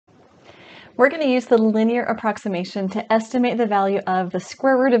We're going to use the linear approximation to estimate the value of the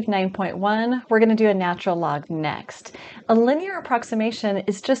square root of 9.1. We're going to do a natural log next. A linear approximation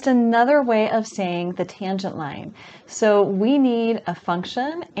is just another way of saying the tangent line. So we need a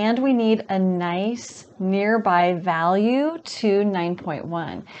function and we need a nice nearby value to 9.1.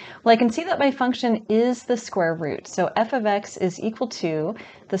 Well, I can see that my function is the square root. So f of x is equal to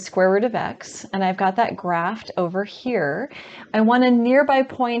the square root of x, and I've got that graphed over here. I want a nearby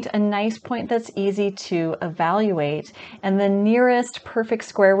point, a nice point that's easy to evaluate, and the nearest perfect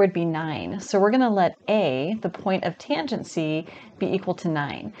square would be 9. So we're going to let a, the point of tangency, be equal to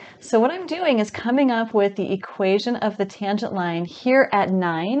 9. So what I'm doing is coming up with the equation of the tangent line here at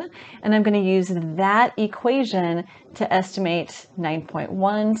 9, and I'm going to use that equation to estimate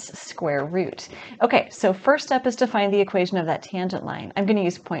 9.1's square root. Okay, so first step is to find the equation of that tangent line. I'm going to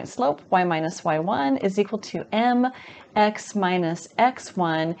use point slope, y minus y1 is equal to mx minus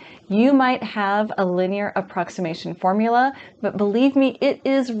x1. You might have a linear approximation formula, but believe me, it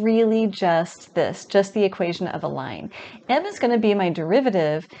is really just this, just the equation of a line. M is going to be my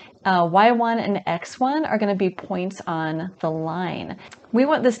derivative. Y1 and x1 are going to be points on the line. We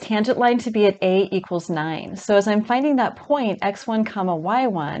want this tangent line to be at a equals 9. So as I'm finding that point, x1 comma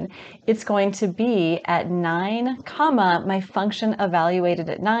y1, it's going to be at 9 comma my function evaluated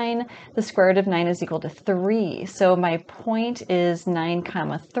at 9. The square root of 9 is equal to 3. So my point is 9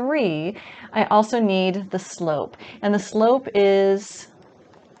 comma 3. I also need the slope, and the slope is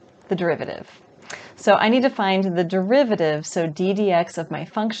the derivative. So I need to find the derivative, so d dx of my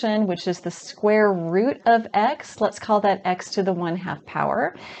function, which is the square root of x. Let's call that x to the 1/2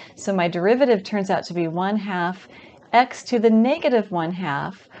 power. So my derivative turns out to be 1/2 x to the negative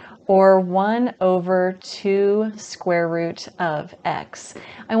 1/2, or 1 over 2 square root of x.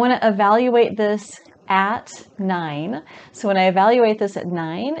 I want to evaluate this at 9. So when I evaluate this at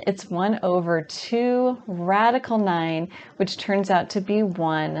 9, it's 1 over 2 radical 9, which turns out to be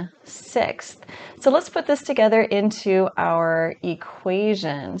 1/6. So let's put this together into our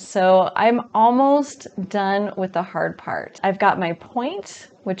equation. So I'm almost done with the hard part. I've got my point,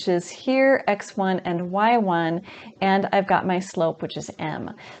 which is here, x1 and y1, and I've got my slope, which is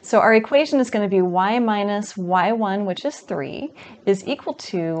m. So our equation is going to be y minus y1, which is 3, is equal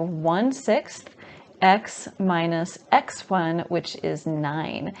to 1/6 x minus x1, which is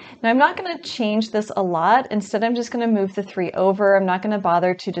 9. Now I'm not going to change this a lot. Instead, I'm just going to move the 3 over. I'm not going to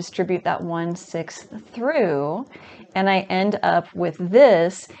bother to distribute that 1/6 through, and I end up with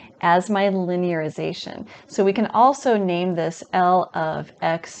this as my linearization. So we can also name this L of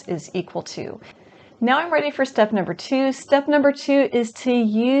x is equal to. Now I'm ready for step number 2. Step number 2 is to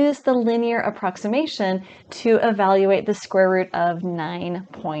use the linear approximation to evaluate the square root of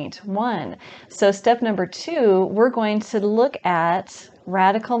 9.1. So step number 2, we're going to look at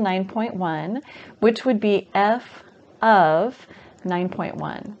radical 9.1, which would be f of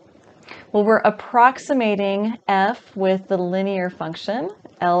 9.1. Well, we're approximating f with the linear function,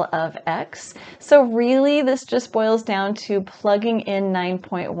 L of x. So really, this just boils down to plugging in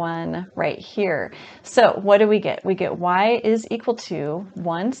 9.1 right here. So what do we get? We get y is equal to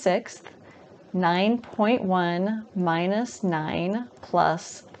 1/6 9.1 minus 9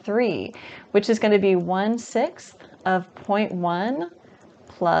 plus 3, which is going to be 1/6 of 0.1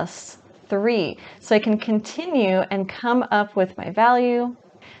 plus 3. So I can continue and come up with my value.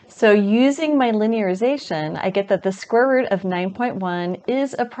 So using my linearization, I get that the square root of 9.1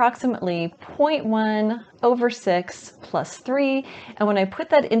 is approximately 0.1 over 6 plus 3. And when I put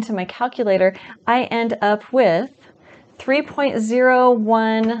that into my calculator, I end up with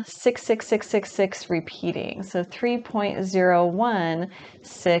 3.0166666 repeating. So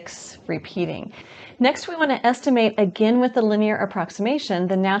 3.016 repeating. Next, we want to estimate, again with the linear approximation,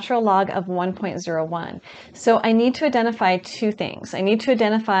 the natural log of 1.01. So I need to identify two things. I need to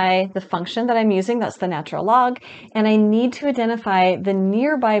identify the function that I'm using, that's the natural log, and I need to identify the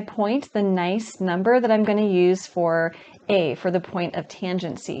nearby point, the nice number that I'm going to use for a, for the point of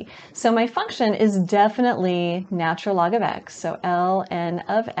tangency. So my function is definitely natural log of x, so ln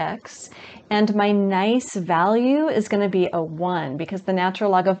of x, and my nice value is going to be a 1, because the natural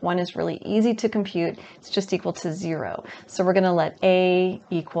log of 1 is really easy to compute. It's just equal to 0. So we're going to let a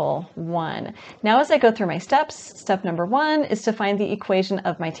equal 1. Now as I go through my steps, step number 1 is to find the equation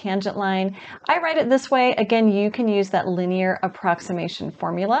of my tangent line. I write it this way. Again, you can use that linear approximation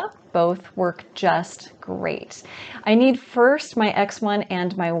formula. Both work just great. I need first my x1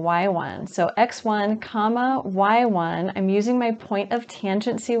 and my y1. So x1 comma y1, I'm using my point of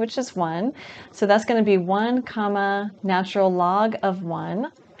tangency, which is 1. So that's going to be 1 comma natural log of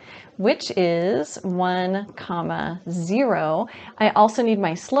 1. which is 1, 0. I also need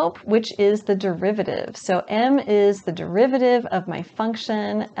my slope, which is the derivative. So m is the derivative of my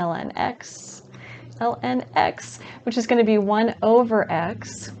function ln x, which is going to be 1 over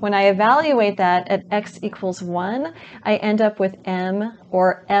x. When I evaluate that at x equals 1, I end up with m,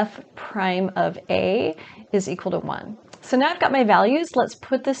 or f prime of a, is equal to 1. So now I've got my values. Let's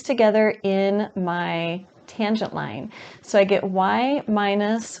put this together in my tangent line. So I get y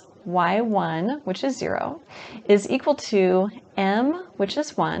minus y1, which is 0, is equal to m, which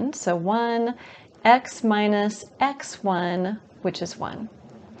is 1, so 1, x minus x1, which is 1.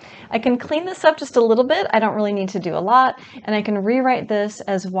 I can clean this up just a little bit. I don't really need to do a lot. And I can rewrite this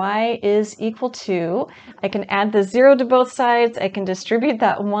as y is equal to, I can add the 0 to both sides. I can distribute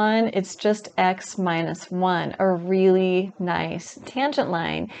that 1. It's just x minus 1, a really nice tangent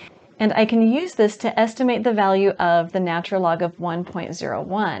line. And I can use this to estimate the value of the natural log of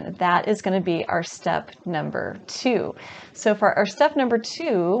 1.01. That is going to be our step number 2. So for our step number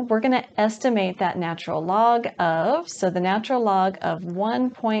 2, we're going to estimate that natural log of, so the natural log of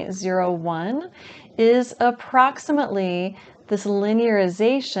 1.01 is approximately this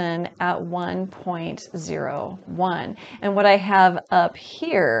linearization at 1.01. And what I have up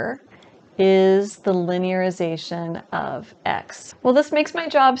here is the linearization of x. Well, this makes my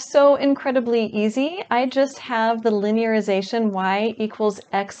job so incredibly easy. I just have the linearization y equals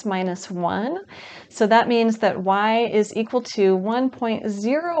x minus 1. So that means that y is equal to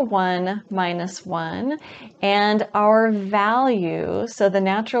 1.01 minus 1. And our value, so the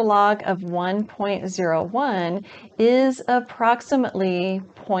natural log of 1.01, is approximately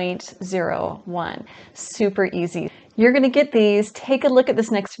 0.01. Super easy. You're going to get these. Take a look at this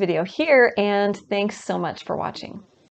next video here, and thanks so much for watching.